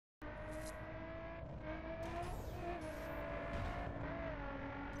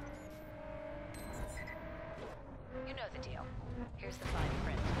Here's the fine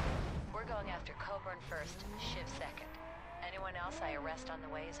print. We're going after Coburn first, Shiv second. Anyone else I arrest on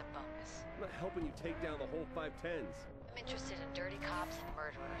the way is a bonus. I'm not helping you take down the whole 510s. I'm interested in dirty cops and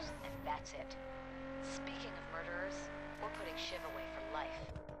murderers, and that's it. Speaking of murderers, we're putting Shiv away for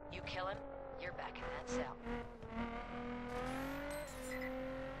life. You kill him, you're back in that cell.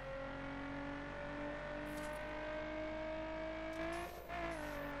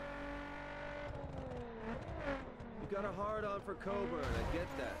 You got a hard-on for Coburn, I get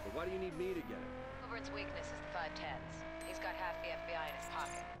that, but why do you need me to get it? Coburn's weakness is the 510s. He's got half the FBI in his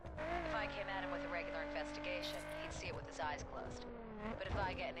pocket. If I came at him with a regular investigation, he'd see it with his eyes closed. But if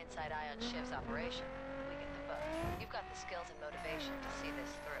I get an inside eye on Shiv's operation, we get the both. You've got the skills and motivation to see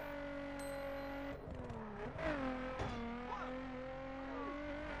this through.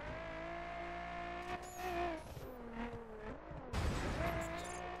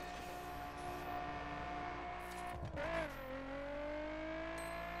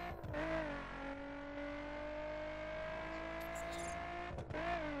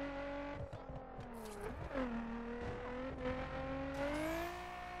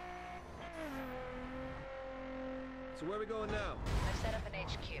 So where are we going now? I've set up an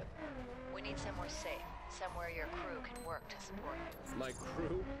HQ. We need somewhere safe, somewhere your crew can work to support you. My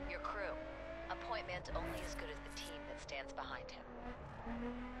crew? Your crew. Appointment only as good as the team that stands behind him.